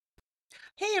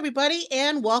Hey, everybody,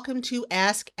 and welcome to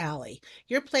Ask Allie,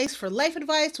 your place for life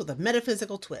advice with a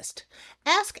metaphysical twist.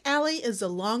 Ask Allie is the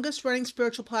longest running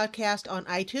spiritual podcast on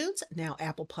iTunes, now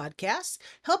Apple Podcasts,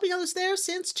 helping others there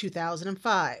since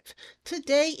 2005.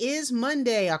 Today is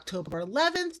Monday, October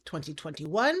 11th,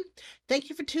 2021. Thank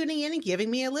you for tuning in and giving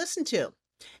me a listen to.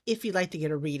 If you'd like to get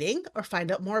a reading or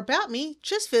find out more about me,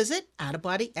 just visit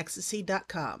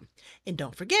outofbodyecstasy.com. And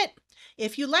don't forget,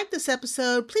 if you like this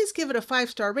episode, please give it a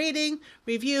 5-star rating,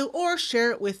 review, or share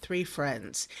it with 3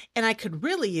 friends. And I could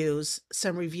really use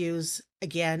some reviews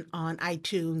again on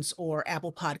iTunes or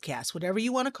Apple Podcasts, whatever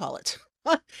you want to call it.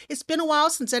 It's been a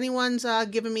while since anyone's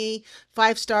given me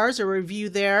 5 stars or review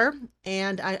there,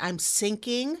 and I'm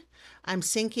sinking. I'm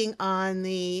sinking on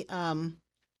the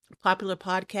popular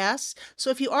podcasts.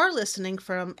 So if you are listening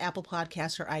from Apple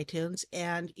Podcasts or iTunes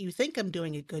and you think I'm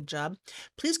doing a good job,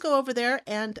 please go over there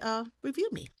and review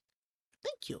me.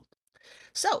 Thank you.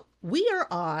 So we are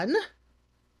on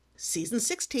season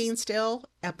 16 still,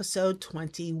 episode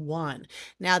 21.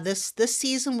 Now this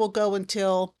season will go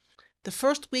until the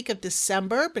first week of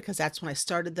December because that's when I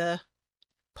started the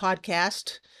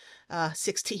podcast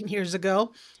 16 years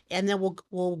ago, and then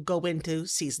we'll go into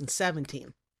season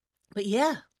 17. But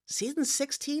yeah, season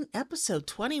 16, episode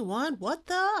 21. What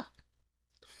the?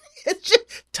 It's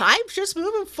just time's just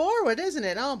moving forward, isn't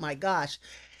it? Oh my gosh.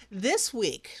 This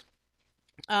week,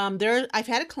 I've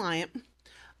had a client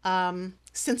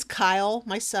since Kyle,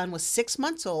 my son, was 6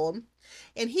 months old,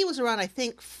 and he was around, I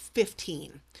think,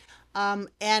 15. And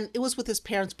it was with his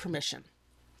parents' permission.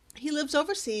 He lives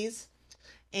overseas,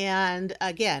 and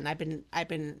again, I've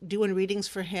been doing readings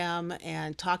for him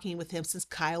and talking with him since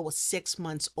Kyle was 6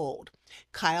 months old.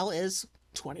 Kyle is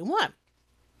 21.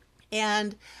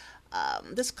 And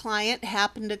this client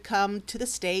happened to come to the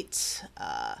States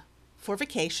for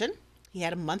vacation. He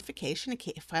had a month vacation and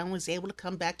finally was able to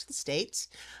come back to the States.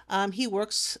 He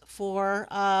works for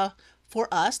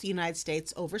us, the United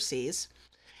States, overseas.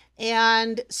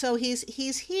 And so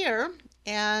he's here,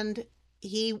 and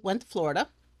he went to Florida,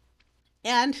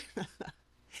 and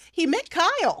he met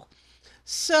Kyle.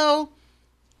 So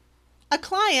a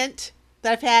client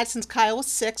that I've had since Kyle was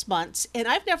 6 months, and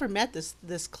I've never met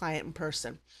this client in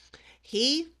person.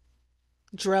 He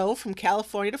drove from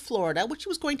California to Florida, which he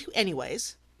was going to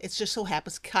anyways. It just so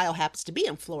happens Kyle happens to be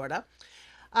in Florida.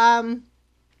 Um,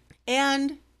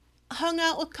 and hung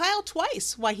out with Kyle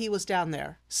twice while he was down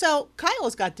there. So Kyle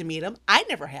has got to meet him. I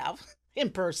never have in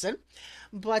person.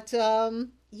 But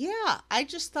yeah, I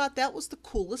just thought that was the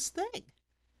coolest thing.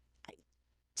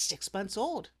 6 months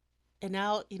old. And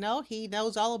now, he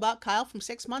knows all about Kyle from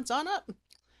 6 months on up.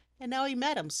 And now he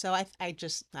met him. So I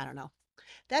don't know.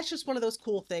 That's just one of those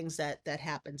cool things that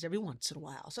happens every once in a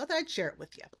while. So I thought I'd share it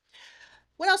with you.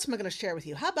 What else am I going to share with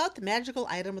you? How about the magical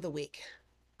item of the week?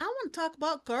 I want to talk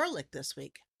about garlic this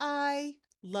week. I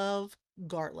love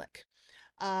garlic.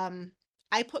 Um,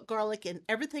 I put garlic in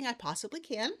everything I possibly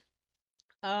can.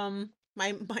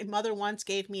 My mother once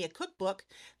gave me a cookbook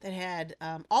that had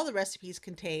all the recipes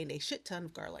contained a shit ton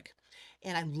of garlic,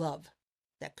 and I love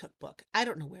that cookbook. I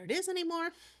don't know where it is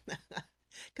anymore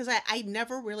because I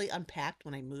never really unpacked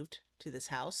when I moved to this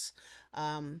house.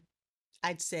 Um,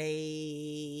 I'd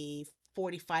say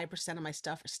 45% of my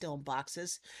stuff are still in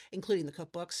boxes, including the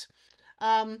cookbooks.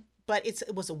 But it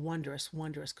was a wondrous,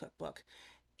 wondrous cookbook.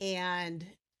 And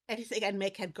anything I'd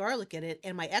make had garlic in it.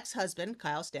 And my ex-husband,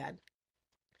 Kyle's dad,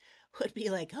 would be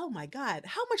like, "Oh my God,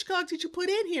 how much garlic did you put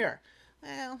in here?"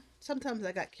 Well, sometimes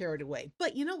I got carried away.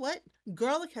 But you know what?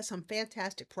 Garlic has some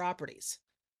fantastic properties.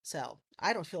 So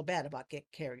I don't feel bad about getting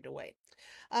carried away.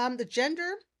 The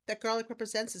gender that garlic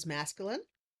represents is masculine,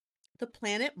 the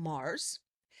planet Mars,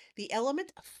 the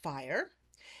element fire.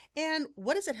 And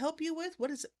what does it help you with?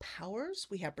 What is it powers?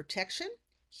 We have protection,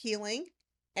 healing,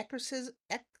 exorcism.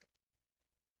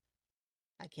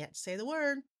 I can't say the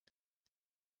word.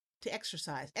 To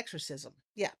exercise, exorcism.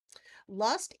 Yeah.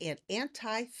 Lust and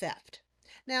anti theft.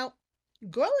 Now,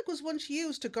 garlic was once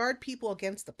used to guard people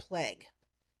against the plague,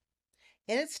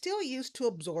 and it's still used to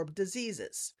absorb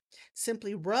diseases.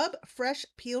 Simply rub fresh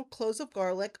peeled cloves of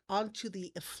garlic onto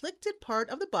the afflicted part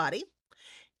of the body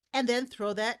and then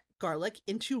throw that garlic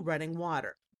into running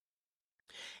water.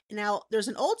 Now, there's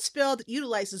an old spell that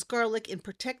utilizes garlic in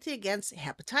protecting against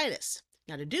hepatitis.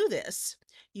 Now, to do this,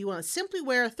 you want to simply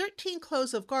wear 13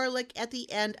 cloves of garlic at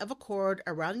the end of a cord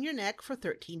around your neck for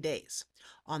 13 days.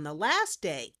 On the last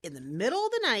day, in the middle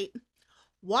of the night,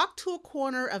 walk to a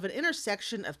corner of an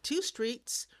intersection of 2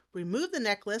 streets, remove the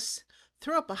necklace,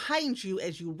 throw it behind you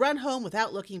as you run home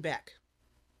without looking back.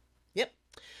 Yep.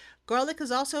 Garlic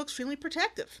is also extremely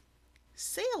protective.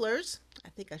 Sailors, I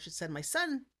think I should send my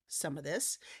son some of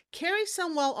this, carry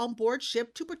some while on board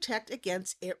ship to protect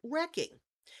against it wrecking.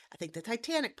 I think the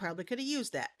Titanic probably could have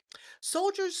used that.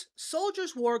 Soldiers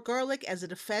wore garlic as a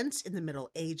defense in the Middle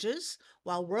Ages,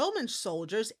 while Roman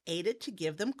soldiers ate it to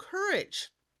give them courage.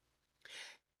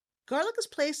 Garlic is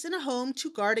placed in a home to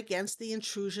guard against the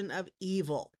intrusion of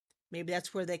evil. Maybe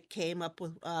that's where they came up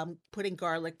with putting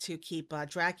garlic to keep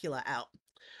Dracula out.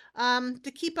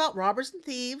 To keep out robbers and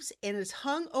thieves, and is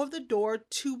hung over the door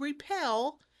to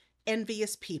repel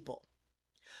envious people.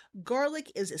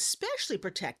 Garlic is especially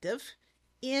protective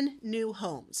in new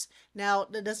homes. Now,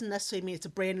 that doesn't necessarily mean it's a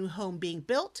brand new home being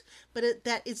built, but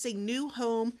that it's a new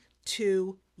home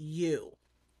to you.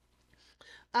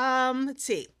 Let's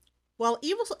see. While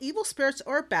evil spirits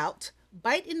are about,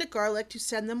 bite into garlic to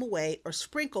send them away, or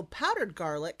sprinkle powdered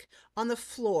garlic on the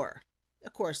floor.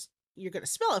 Of course, you're going to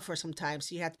smell it for some time,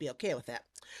 so you have to be okay with that.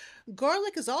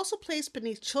 Garlic is also placed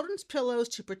beneath children's pillows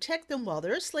to protect them while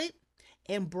they're asleep,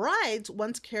 and brides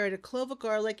once carried a clove of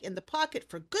garlic in the pocket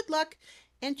for good luck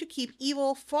and to keep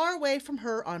evil far away from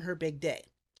her on her big day.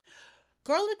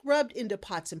 Garlic rubbed into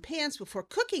pots and pans before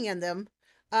cooking in them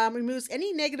removes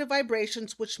any negative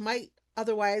vibrations which might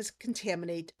otherwise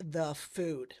contaminate the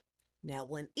food. Now,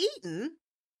 when eaten,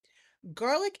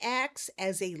 garlic acts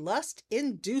as a lust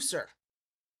inducer.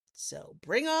 So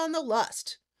bring on the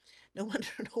lust. No wonder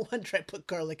I put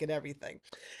garlic in everything.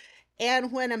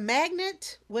 And when a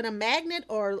magnet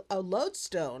or a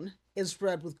lodestone is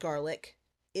rubbed with garlic,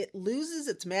 it loses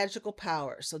its magical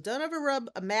power. So don't ever rub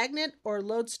a magnet or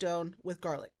lodestone with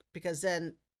garlic, because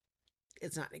then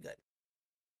it's not any good.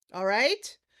 All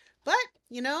right? But,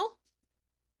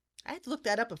 I had to look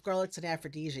that up if garlic's an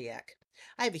aphrodisiac.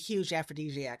 I have a huge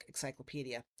aphrodisiac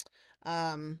encyclopedia.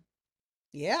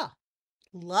 Yeah.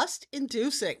 Lust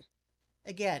inducing.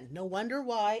 Again, no wonder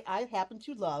why I happen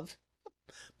to love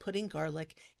putting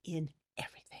garlic in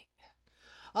everything.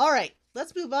 All right,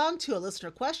 let's move on to a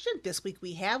listener question. This week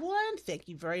we have one. Thank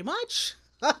you very much.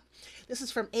 This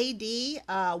is from AD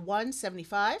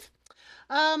 175.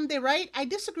 They write, I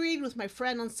disagreed with my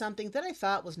friend on something that I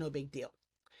thought was no big deal.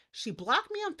 She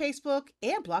blocked me on Facebook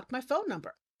and blocked my phone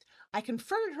number. I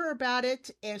confronted her about it,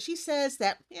 and she says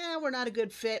that, we're not a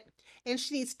good fit, and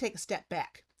she needs to take a step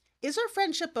back. Is our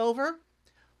friendship over?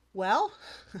 Well,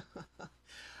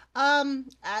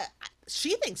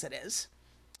 she thinks it is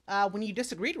when you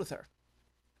disagreed with her.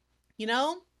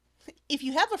 If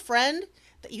you have a friend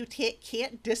that you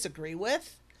can't disagree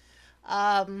with,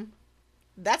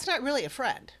 that's not really a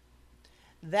friend.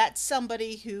 That's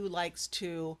somebody who likes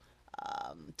to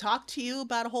talk to you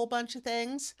about a whole bunch of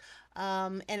things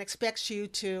and expects you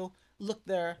to look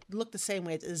the same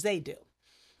way as they do.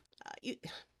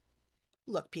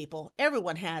 Look, people,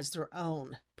 everyone has their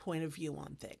own point of view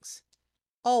on things.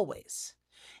 Always.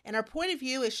 And our point of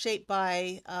view is shaped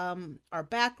by our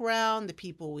background, the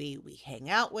people we hang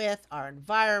out with, our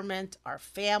environment, our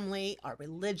family, our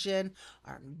religion,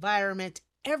 our environment.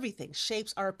 Everything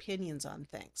shapes our opinions on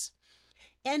things.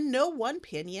 And no one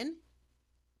opinion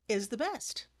is the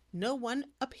best. No one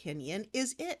opinion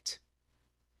is it.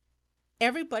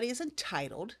 Everybody is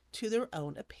entitled to their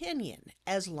own opinion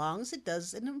as long as it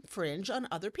doesn't infringe on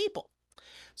other people.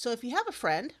 So if you have a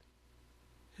friend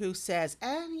who says,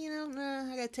 I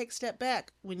gotta take a step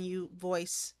back when you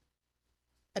voice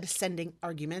a dissenting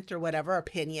argument or whatever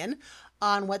opinion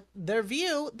on what their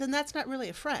view, then that's not really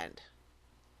a friend.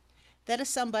 That is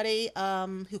somebody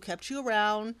who kept you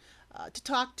around to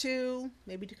talk to,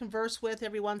 maybe to converse with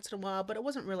every once in a while, but it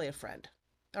wasn't really a friend.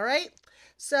 All right?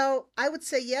 So I would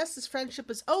say, yes, this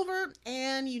friendship is over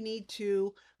and you need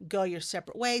to go your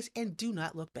separate ways and do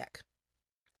not look back.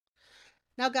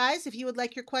 Now, guys, if you would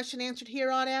like your question answered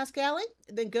here on Ask Allie,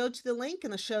 then go to the link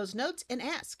in the show's notes and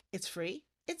ask. It's free,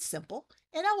 it's simple,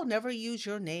 and I will never use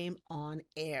your name on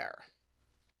air.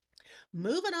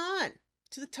 Moving on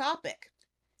to the topic.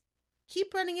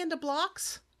 Keep running into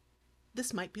blocks?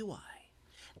 This might be why.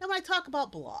 Now, when I talk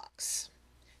about blocks,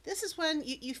 this is when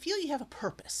you feel you have a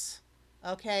purpose,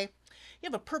 okay? You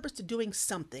have a purpose to doing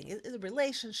something, a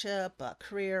relationship, a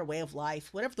career, a way of life,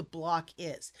 whatever the block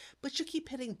is. But you keep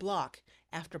hitting block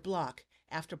after block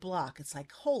after block. It's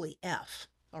like, holy F,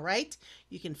 all right?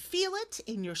 You can feel it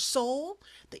in your soul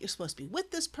that you're supposed to be with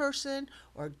this person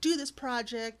or do this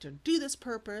project or do this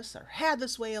purpose or have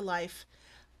this way of life.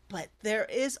 But there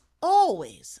is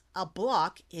always a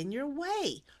block in your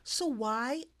way. So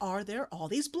why are there all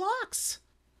these blocks?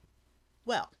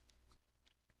 Well,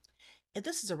 if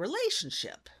this is a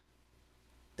relationship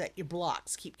that your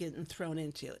blocks keep getting thrown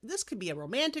into, this could be a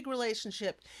romantic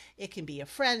relationship, it can be a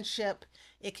friendship,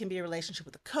 it can be a relationship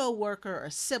with a coworker, a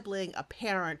sibling, a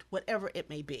parent, whatever it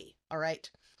may be, all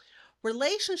right?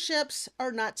 Relationships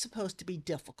are not supposed to be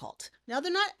difficult. Now,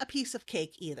 they're not a piece of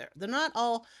cake either. They're not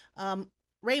all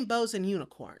rainbows and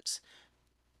unicorns.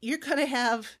 You're going to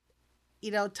have,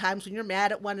 times when you're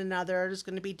mad at one another. There's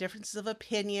going to be differences of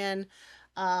opinion.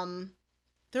 Um,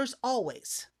 there's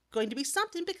always going to be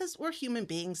something because we're human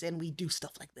beings and we do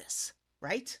stuff like this,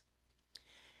 right?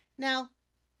 Now,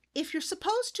 if you're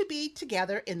supposed to be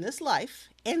together in this life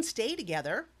and stay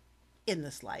together in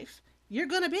this life, you're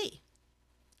going to be.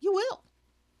 You will.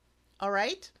 All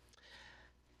right?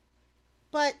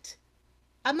 But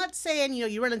I'm not saying,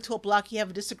 you run into a block, you have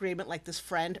a disagreement like this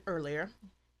friend earlier.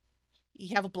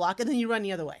 You have a block and then you run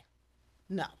the other way.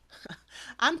 No.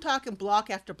 I'm talking block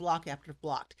after block after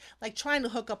block. Like trying to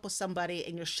hook up with somebody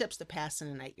and your ships to pass in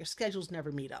the night. Your schedules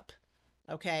never meet up.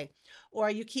 Okay? Or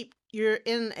you're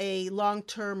in a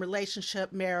long-term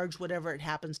relationship, marriage, whatever it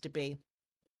happens to be,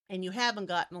 and you haven't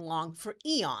gotten along for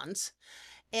eons,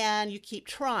 and you keep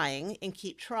trying,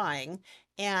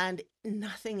 and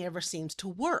nothing ever seems to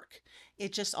work.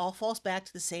 It just all falls back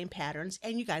to the same patterns,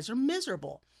 and you guys are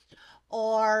miserable.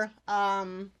 Or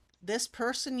this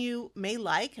person you may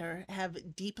like or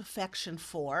have deep affection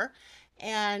for,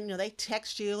 and they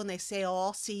text you and they say, "Oh,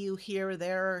 I'll see you here or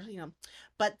there,"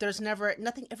 but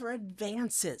nothing ever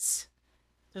advances.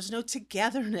 There's no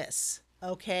togetherness.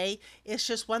 Okay, it's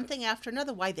just one thing after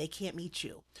another why they can't meet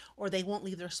you, or they won't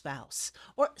leave their spouse,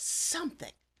 or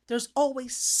something. There's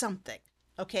always something.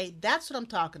 Okay, that's what I'm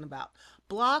talking about.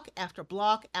 Block after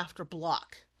block after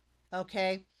block.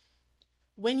 Okay,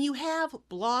 when you have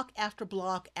block after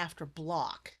block after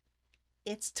block,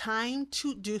 it's time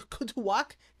to do to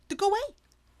walk to go away.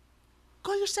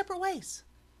 Go your separate ways.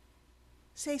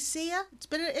 Say see ya.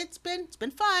 It's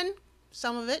been fun,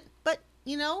 some of it, but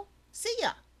see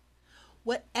ya.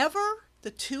 Whatever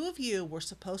the two of you were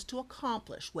supposed to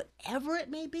accomplish, whatever it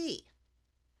may be,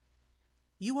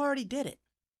 you already did it.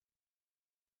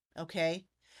 Okay?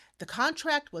 The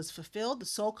contract was fulfilled, the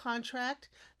soul contract,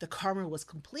 the karma was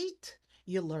complete.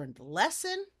 You learned the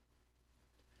lesson.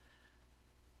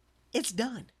 It's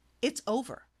done. It's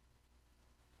over.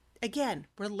 Again,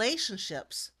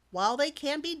 relationships, while they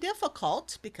can be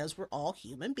difficult because we're all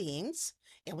human beings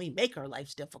and we make our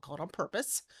lives difficult on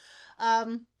purpose,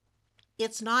 um,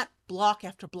 it's not block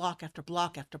after block after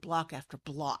block after block after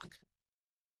block.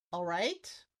 All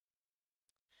right?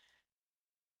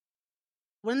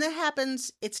 When that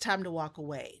happens, it's time to walk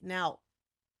away. Now,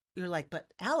 you're like, but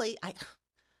Allie, I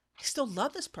still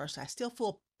love this person. I still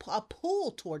feel a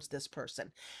pull towards this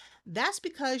person. That's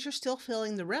because you're still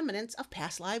feeling the remnants of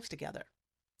past lives together.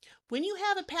 When you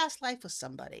have a past life with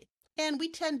somebody, and we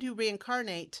tend to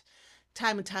reincarnate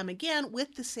time and time again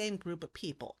with the same group of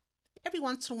people. Every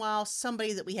once in a while,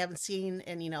 somebody that we haven't seen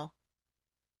in,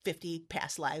 50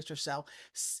 past lives or so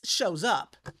shows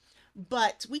up.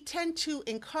 But we tend to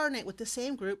incarnate with the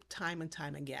same group time and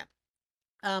time again.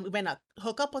 We may not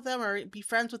hook up with them or be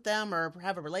friends with them or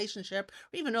have a relationship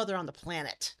or even know they're on the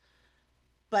planet,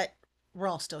 but we're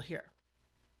all still here.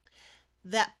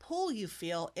 That pull you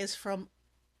feel is from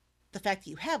the fact that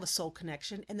you have a soul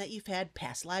connection and that you've had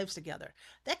past lives together.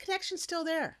 That connection's still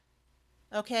there.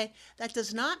 Okay? That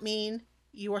does not mean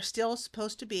you are still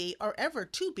supposed to be or ever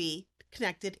to be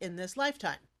connected in this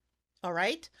lifetime. All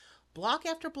right? Block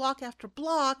after block after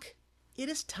block, it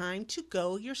is time to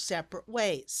go your separate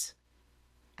ways.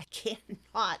 I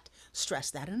cannot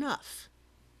stress that enough.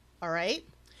 All right?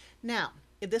 Now,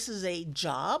 if this is a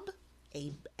job,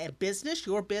 a business,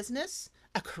 your business,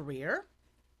 a career,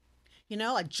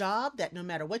 a job that no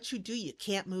matter what you do, you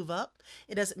can't move up.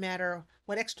 It doesn't matter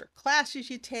what extra classes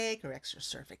you take or extra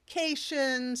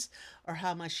certifications or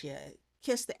how much you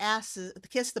kiss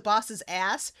the boss's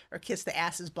ass or kiss the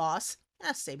ass's boss.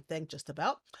 Same thing, just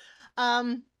about.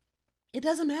 Um, it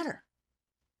doesn't matter.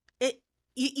 It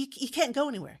you can't go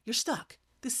anywhere. You're stuck.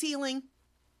 The ceiling,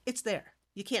 it's there.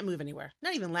 You can't move anywhere.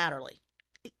 Not even laterally.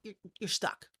 You're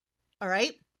stuck. All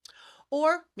right.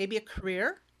 Or maybe a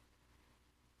career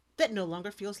that no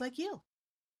longer feels like you,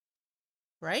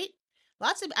 right?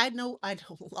 I know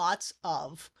lots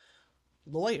of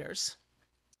lawyers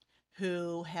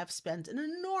who have spent an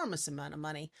enormous amount of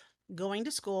money going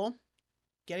to school,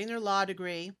 getting their law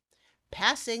degree,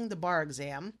 passing the bar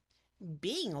exam,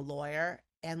 being a lawyer,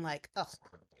 and like, oh,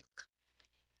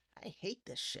 I hate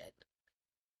this shit.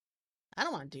 I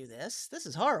don't want to do this. This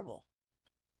is horrible.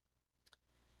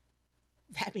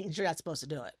 That means you're not supposed to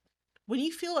do it. When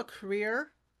you feel a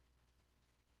career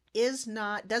does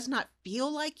not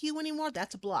feel like you anymore,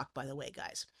 that's a block, by the way,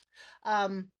 guys.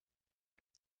 Um,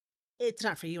 it's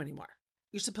not for you anymore.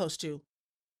 You're supposed to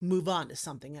move on to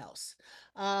something else.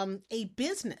 A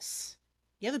business.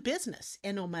 You have a business,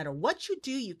 and no matter what you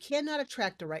do, you cannot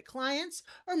attract the right clients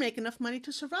or make enough money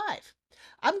to survive.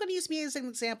 I'm going to use me as an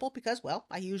example because, well,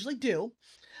 I usually do.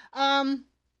 Um,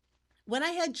 when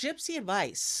I had Gypsy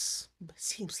Advice,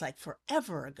 seems like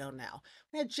forever ago now,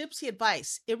 when I had Gypsy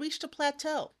Advice, it reached a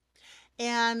plateau.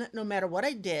 And no matter what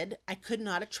I did, I could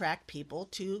not attract people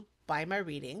to buy my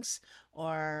readings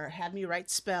or have me write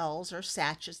spells or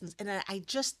satches. And I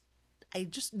just,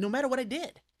 no matter what I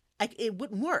did, it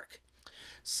wouldn't work.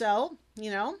 So,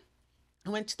 I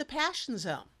went to the Passion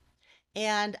Zone,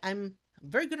 and I'm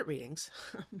very good at readings,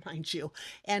 mind you,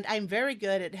 and I'm very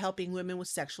good at helping women with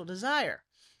sexual desire.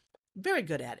 Very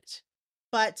good at it.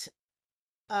 But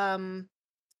um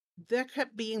there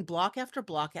kept being block after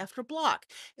block after block.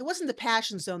 It wasn't the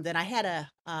Passion Zone then. I had a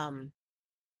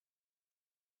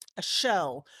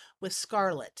show with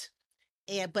Scarlett,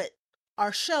 and but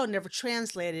our show never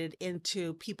translated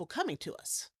into people coming to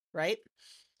us, right?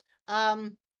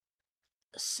 Um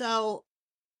so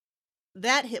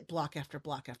that hit block after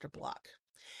block after block.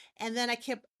 And then I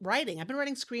kept writing. I've been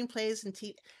writing screenplays and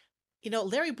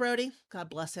Larry Brody, God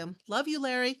bless him. Love you,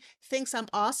 Larry. Thinks I'm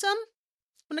awesome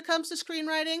when it comes to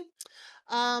screenwriting.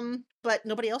 But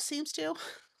nobody else seems to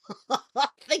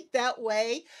think that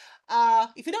way.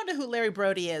 If you don't know who Larry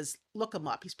Brody is, look him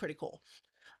up. He's pretty cool.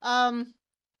 Um,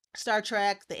 Star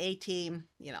Trek, the A Team,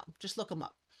 just look him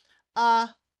up. Uh,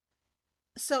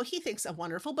 so he thinks I'm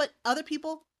wonderful, but other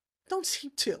people don't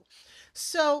seem to.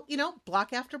 So,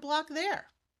 block after block there.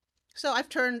 So I've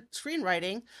turned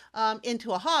screenwriting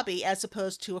into a hobby as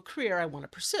opposed to a career I want to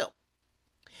pursue.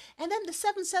 And then the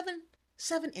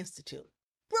 777 Institute.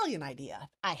 Brilliant idea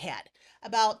I had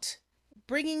about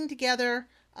bringing together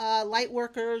light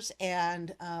workers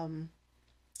and,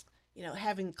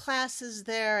 having classes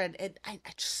there. And I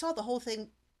just saw the whole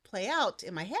thing play out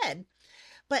in my head.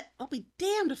 But I'll be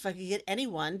damned if I could get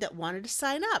anyone that wanted to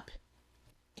sign up.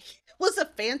 It was a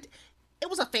it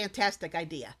was a fantastic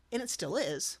idea, and it still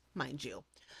is, mind you.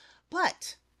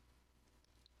 But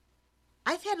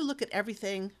I've had to look at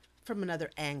everything from another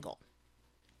angle.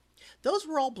 Those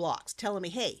were all blocks telling me,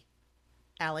 hey,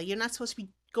 Allie, you're not supposed to be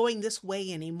going this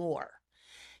way anymore.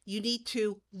 You need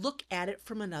to look at it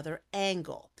from another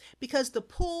angle because the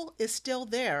pool is still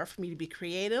there for me to be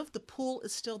creative. The pool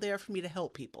is still there for me to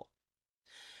help people.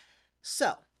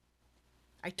 So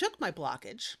I took my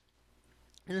blockage,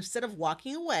 and instead of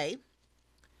walking away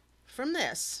from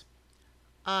this,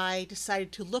 I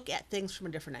decided to look at things from a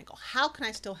different angle. How can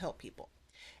I still help people?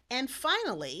 And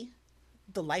finally,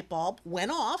 the light bulb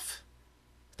went off,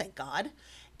 thank God,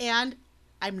 and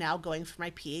I'm now going for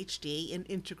my PhD in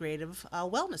integrative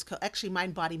actually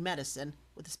mind body medicine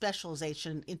with a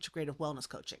specialization in integrative wellness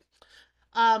coaching.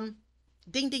 Um,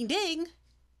 Ding, ding, ding.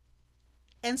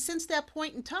 And since that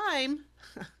point in time,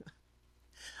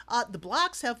 the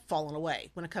blocks have fallen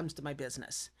away when it comes to my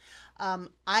business.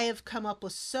 I have come up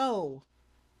with so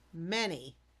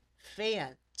many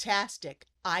fantastic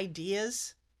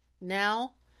ideas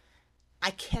now.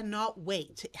 I can't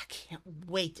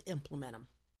wait to implement them.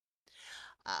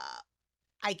 Uh,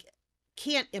 I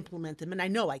can't implement them, and I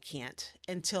know I can't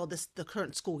until the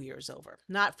current school year is over.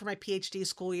 Not for my PhD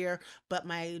school year, but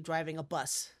my driving a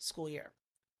bus school year.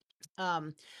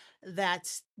 Um,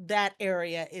 that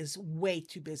area is way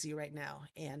too busy right now,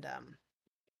 and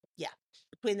yeah,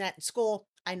 between that and school,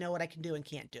 I know what I can do and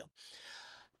can't do.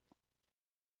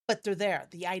 But they're there,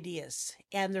 the ideas,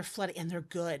 and they're flooding, and they're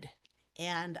good.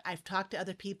 And I've talked to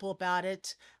other people about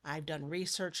it. I've done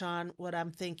research on what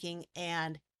I'm thinking,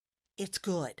 and it's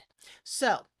good.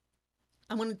 So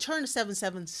I'm going to turn the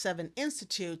 777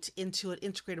 Institute into an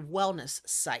integrative wellness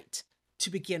site to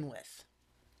begin with.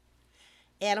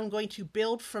 And I'm going to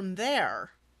build from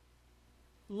there.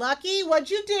 Lucky,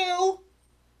 what'd you do?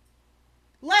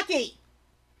 Lucky!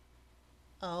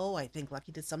 Oh, I think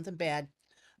Lucky did something bad.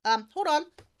 Hold on.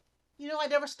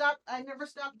 I never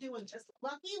stopped doing this.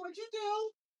 Lucky, what'd you do?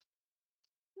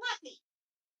 Lucky!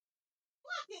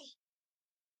 Lucky!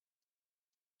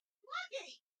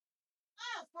 Lucky!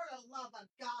 Oh, for the love of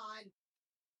God.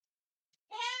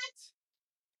 Cat!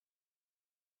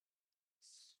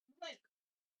 Wait.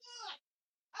 Ugh.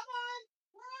 Come on!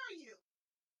 Where are you?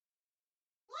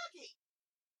 Lucky!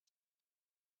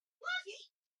 Lucky!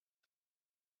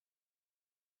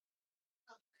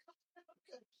 Oh, I'm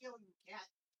gonna kill you, cat.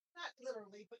 Not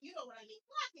literally, but you know what I mean.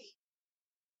 Lucky!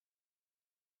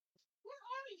 Where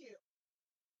are you?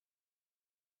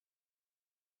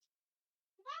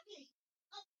 Lucky!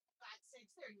 Oh, for God's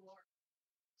sakes, there you are.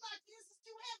 Lucky, this is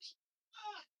too heavy.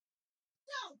 Ugh,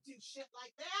 don't do shit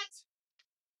like that.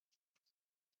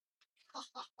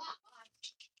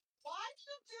 Why do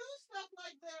you do stuff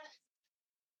like that?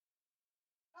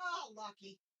 Oh,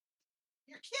 Lucky.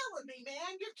 You're killing me,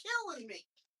 man. You're killing me.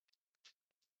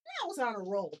 I was on a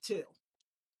roll, too.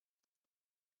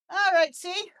 All right,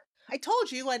 see? I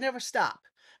told you I never stop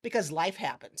because life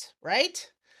happens,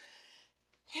 right?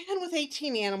 And with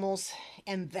 18 animals,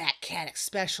 and that cat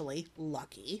especially,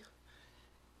 Lucky,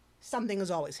 something is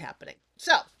always happening.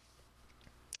 So,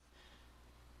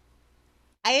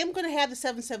 I am going to have the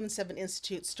 777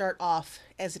 Institute start off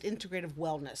as an integrative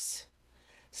wellness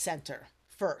center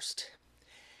first.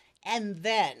 And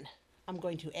then I'm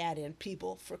going to add in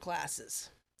people for classes.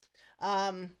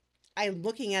 Um, I'm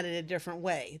looking at it a different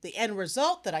way. The end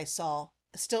result that I saw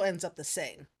still ends up the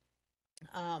same.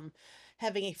 Um,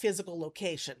 Having a physical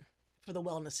location for the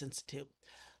Wellness Institute,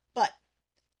 but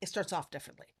it starts off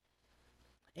differently.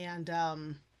 And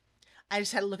I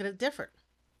just had to look at it different.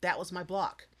 That was my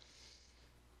block.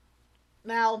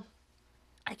 Now,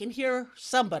 I can hear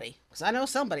somebody, because I know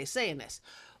somebody saying this.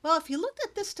 Well, if you looked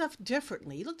at this stuff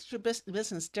differently, you looked at your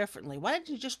business differently, why didn't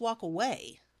you just walk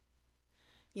away?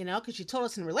 Because you told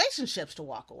us in relationships to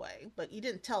walk away, but you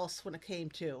didn't tell us when it came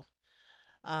to,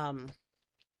 um,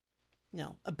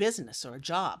 a business or a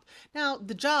job. Now,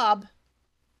 the job,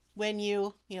 when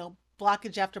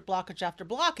blockage after blockage after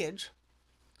blockage,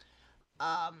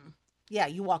 yeah,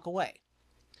 you walk away.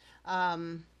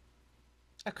 Um,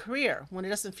 a career, when it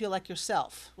doesn't feel like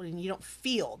yourself, when you don't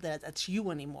feel that that's you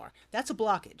anymore, that's a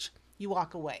blockage. You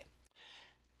walk away.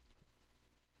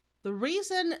 The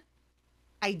reason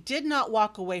I did not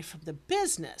walk away from the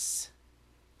business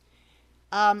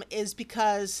is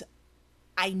because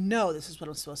I know this is what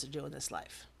I'm supposed to do in this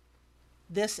life.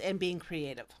 This and being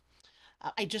creative.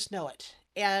 I just know it.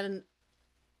 And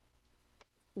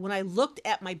when I looked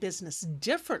at my business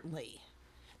differently,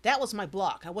 that was my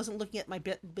block. I wasn't looking at my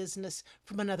business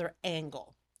from another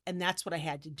angle. And that's what I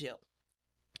had to do.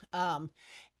 Um,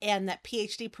 and that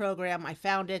PhD program, I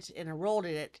found it and enrolled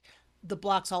in it. The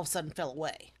blocks all of a sudden fell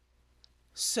away.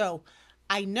 So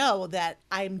I know that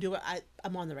I'm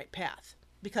on the right path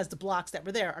because the blocks that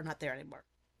were there are not there anymore.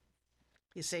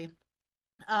 You see?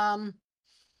 Um,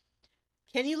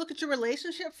 can you look at your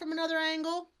relationship from another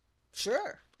angle?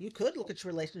 Sure, you could look at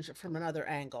your relationship from another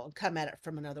angle and come at it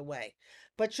from another way.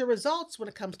 But your results when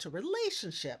it comes to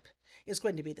relationship is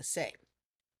going to be the same.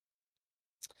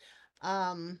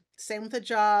 Same with a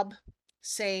job,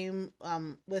 same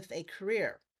with a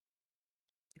career,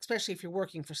 especially if you're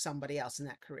working for somebody else in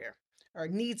that career or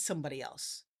need somebody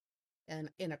else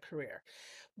in a career.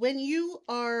 When you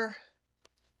are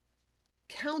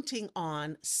counting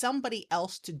on somebody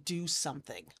else to do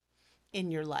something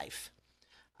in your life,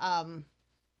 um,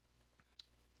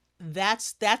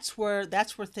 that's where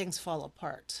things fall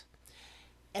apart,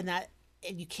 and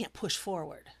you can't push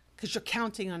forward because you're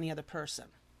counting on the other person.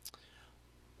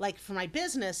 Like for my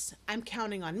business, I'm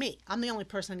counting on me. I'm the only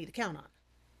person I need to count on.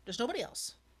 There's nobody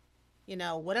else.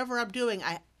 Whatever I'm doing,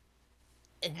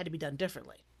 it had to be done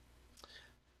differently.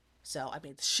 So I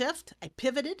made the shift. I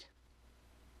pivoted.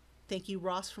 Thank you,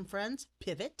 Ross from Friends.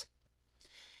 Pivot.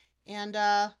 And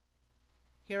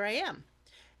here I am.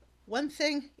 One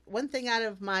thing out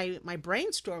of my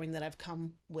brainstorming that I've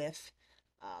come with,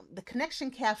 the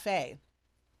Connection Cafe,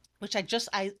 which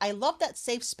I love that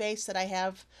safe space that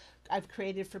I've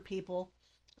created for people.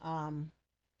 Um,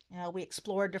 we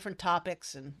explore different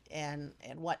topics and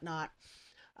whatnot.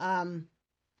 Um,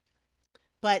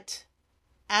 but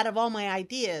out of all my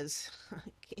ideas, I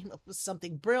came up with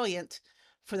something brilliant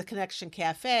for the Connection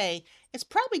Cafe. It's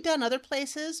probably done other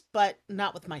places, but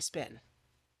not with my spin.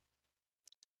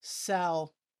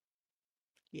 So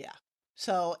yeah.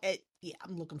 Yeah,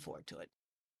 I'm looking forward to it.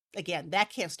 Again, that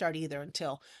can't start either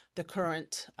until the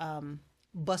current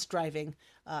bus driving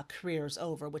career is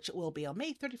over, which it will be on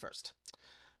May 31st.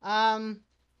 Um,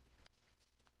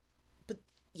 but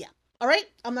yeah. All right.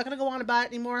 I'm not going to go on about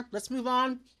it anymore. Let's move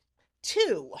on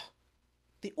to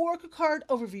the Oracle card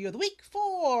overview of the week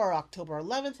for October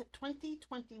 11th,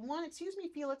 2021. Excuse me,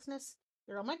 Felixness.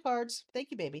 They're on my cards.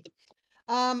 Thank you, baby.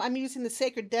 I'm using the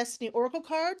Sacred Destiny Oracle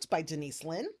cards by Denise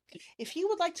Linn. If you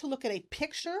would like to look at a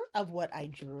picture of what I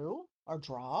drew or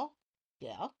draw,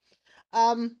 yeah,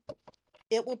 um,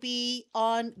 it will be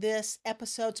on this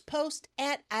episode's post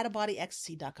at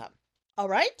outofbodyecstasy.com. All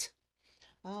right?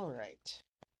 All right.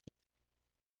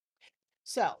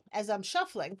 So, as I'm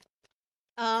shuffling,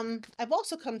 I've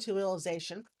also come to a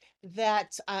realization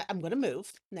that I'm going to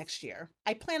move next year.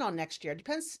 I plan on next year.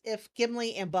 Depends if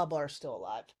Gimli and Bubba are still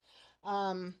alive.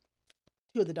 Um,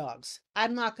 Two of the dogs.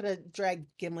 I'm not going to drag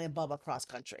Gimli and Bubba cross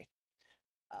country.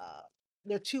 Uh,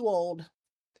 they're too old,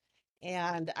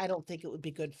 and I don't think it would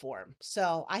be good for them.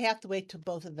 So I have to wait till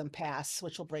both of them pass,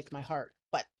 which will break my heart.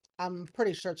 But I'm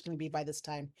pretty sure it's going to be by this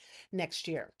time next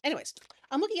year. Anyways,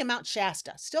 I'm looking at Mount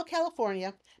Shasta, still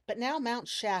California, but now Mount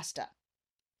Shasta.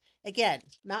 Again,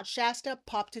 Mount Shasta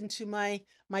popped into my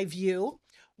view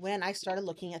when I started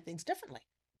looking at things differently.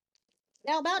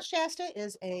 Now, Mount Shasta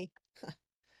is a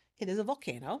it is a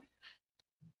volcano.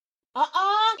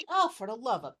 Oh, for the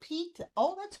love of Pete.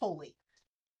 Oh, that's holy.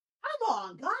 Come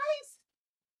on, guys.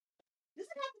 Does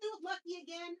it have to do with Lucky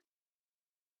again?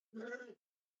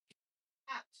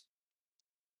 Out.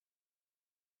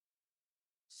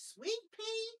 Sweet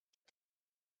pea?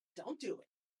 Don't do it.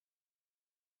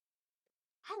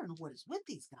 I don't know what is with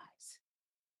these guys.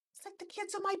 It's like the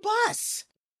kids on my bus.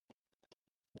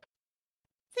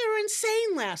 They were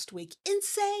insane last week.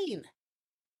 Insane.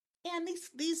 And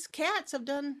these cats have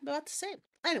done about the same.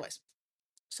 Anyways,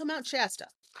 so Mount Shasta,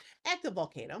 active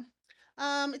volcano.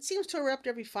 It seems to erupt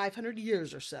every 500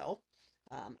 years or so.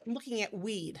 I'm looking at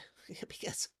Weed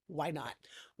because why not?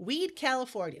 Weed,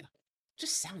 California.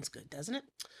 Just sounds good, doesn't it?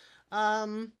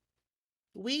 Um,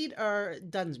 Weed or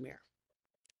Dunsmuir.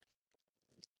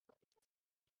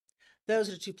 Those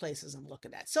are the two places I'm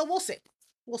looking at. So we'll see.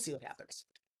 We'll see what happens.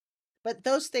 But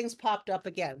those things popped up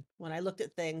again when I looked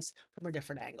at things from a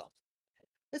different angle.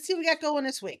 Let's see what we got going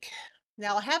this week.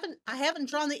 Now I haven't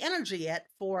drawn the energy yet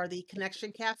for the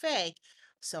Connection Cafe,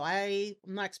 so I'm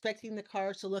not expecting the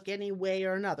cards to look any way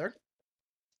or another.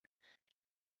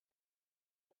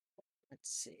 Let's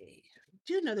see. I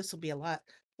do know this will be a lot.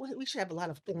 We should have a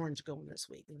lot of orange going this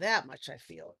week. That much I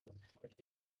feel.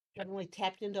 Haven't really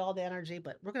tapped into all the energy,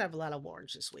 but we're gonna have a lot of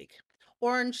orange this week.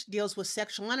 Orange deals with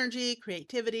sexual energy,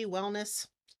 creativity, wellness.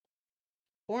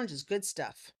 Orange is good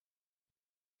stuff.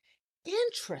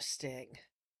 Interesting.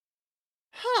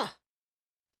 Huh.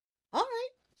 All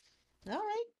right. All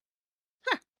right.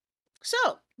 Huh.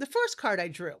 So, the first card I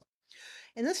drew,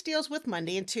 and this deals with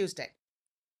Monday and Tuesday.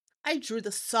 I drew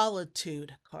the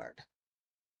Solitude card.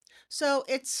 So,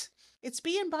 it's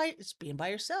being by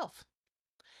yourself.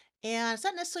 And it's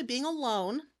not necessarily being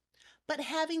alone, but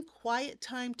having quiet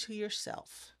time to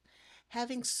yourself.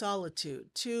 Having solitude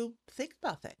to think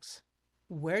about things.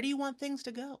 Where do you want things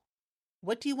to go?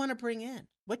 What do you want to bring in?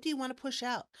 What do you want to push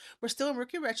out? We're still in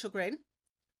Mercury retrograde.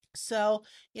 So,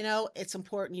 it's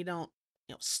important you don't,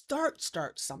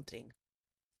 start something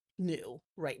new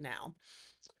right now.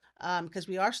 Because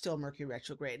we are still Mercury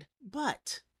retrograde.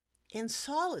 But in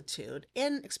solitude,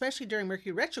 and especially during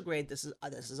Mercury retrograde, this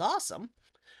is awesome.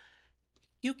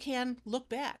 You can look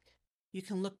back. You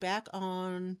can look back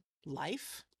on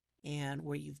life and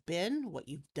where you've been, what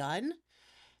you've done,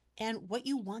 and what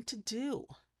you want to do.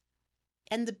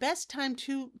 And the best time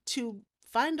to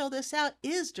find all this out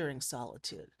is during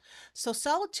solitude. So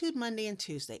solitude Monday and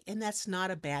Tuesday, and that's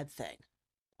not a bad thing.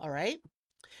 All right?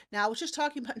 Now, I was just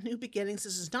talking about new beginnings.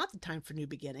 This is not the time for new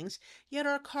beginnings. Yet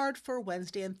our card for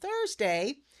Wednesday and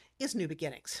Thursday is new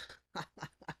beginnings.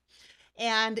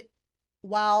 And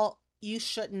while you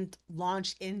shouldn't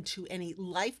launch into any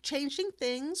life-changing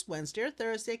things Wednesday or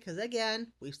Thursday, because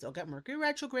again, we've still got Mercury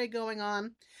retrograde going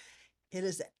on, it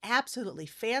is an absolutely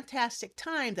fantastic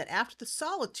time that after the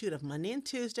solitude of Monday and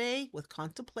Tuesday with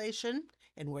contemplation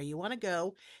and where you want to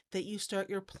go, that you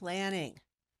start your planning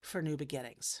for new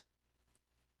beginnings.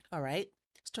 All right?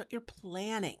 Start your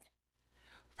planning.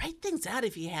 Write things out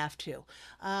if you have to.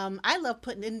 I love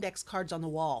putting index cards on the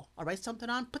wall. I'll write something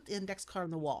on, put the index card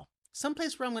on the wall.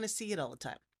 Someplace where I'm going to see it all the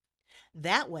time.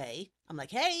 That way, I'm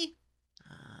like, hey,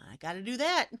 I got to do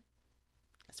that.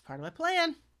 That's part of my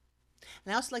plan.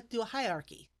 And I also like to do a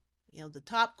hierarchy. The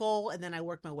top goal, and then I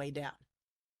work my way down.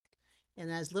 And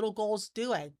as little goals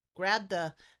do, I grab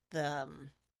the the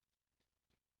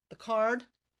card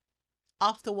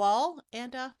off the wall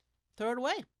and throw it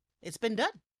away. It's been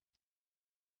done.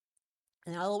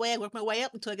 And all the way, I work my way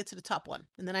up until I get to the top one.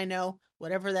 And then I know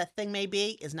whatever that thing may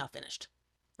be is now finished.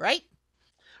 Right?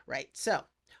 Right. So,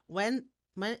 when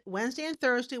Wednesday and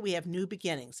Thursday, we have new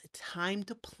beginnings. It's time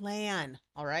to plan.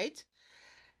 All right?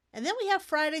 And then we have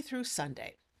Friday through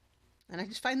Sunday. And I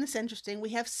just find this interesting. We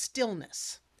have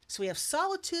stillness. So we have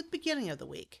solitude beginning of the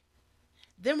week.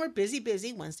 Then we're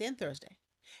busy Wednesday and Thursday.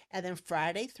 And then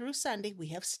Friday through Sunday, we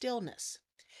have stillness.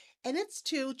 And it's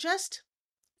to just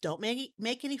don't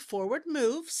make any forward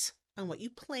moves on what you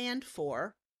planned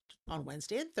for on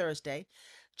Wednesday and Thursday.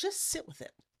 Just sit with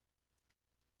it.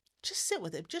 Just sit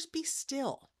with it. Just be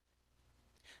still.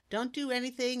 Don't do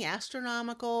anything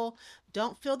astronomical.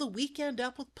 Don't fill the weekend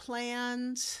up with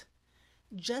plans.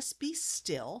 Just be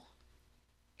still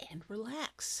and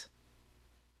relax.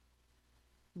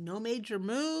 No major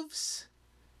moves,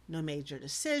 no major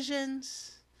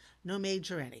decisions, no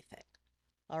major anything.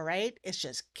 All right? It's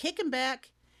just kicking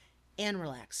back and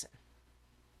relaxing.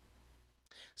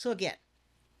 So again,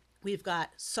 we've got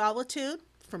solitude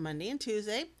for Monday and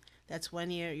Tuesday. That's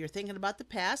when you're thinking about the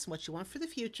past and what you want for the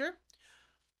future.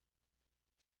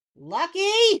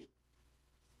 Lucky!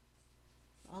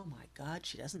 Oh my God,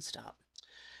 she doesn't stop.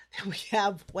 Then we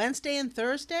have Wednesday and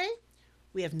Thursday.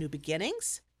 We have new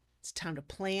beginnings. It's time to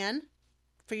plan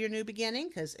for your new beginning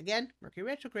because, again, Mercury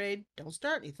retrograde, don't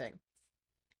start anything.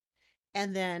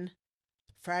 And then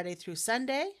Friday through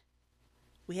Sunday,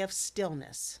 we have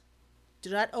stillness. Do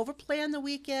not overplan the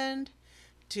weekend.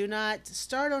 Do not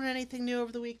start on anything new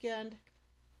over the weekend.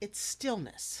 It's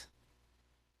stillness.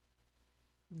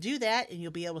 Do that, and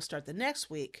you'll be able to start the next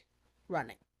week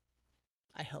running.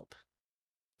 I hope.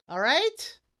 All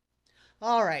right?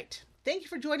 All right. Thank you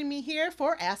for joining me here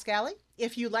for Ask Allie.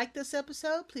 If you like this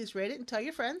episode, please rate it and tell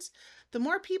your friends. The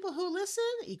more people who listen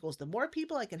equals the more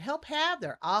people I can help have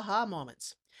their aha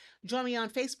moments. Join me on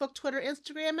Facebook, Twitter,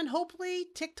 Instagram, and hopefully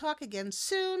TikTok again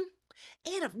soon.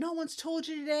 And if no one's told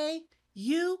you today,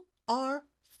 you are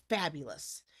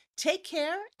fabulous. Take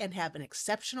care and have an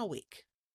exceptional week.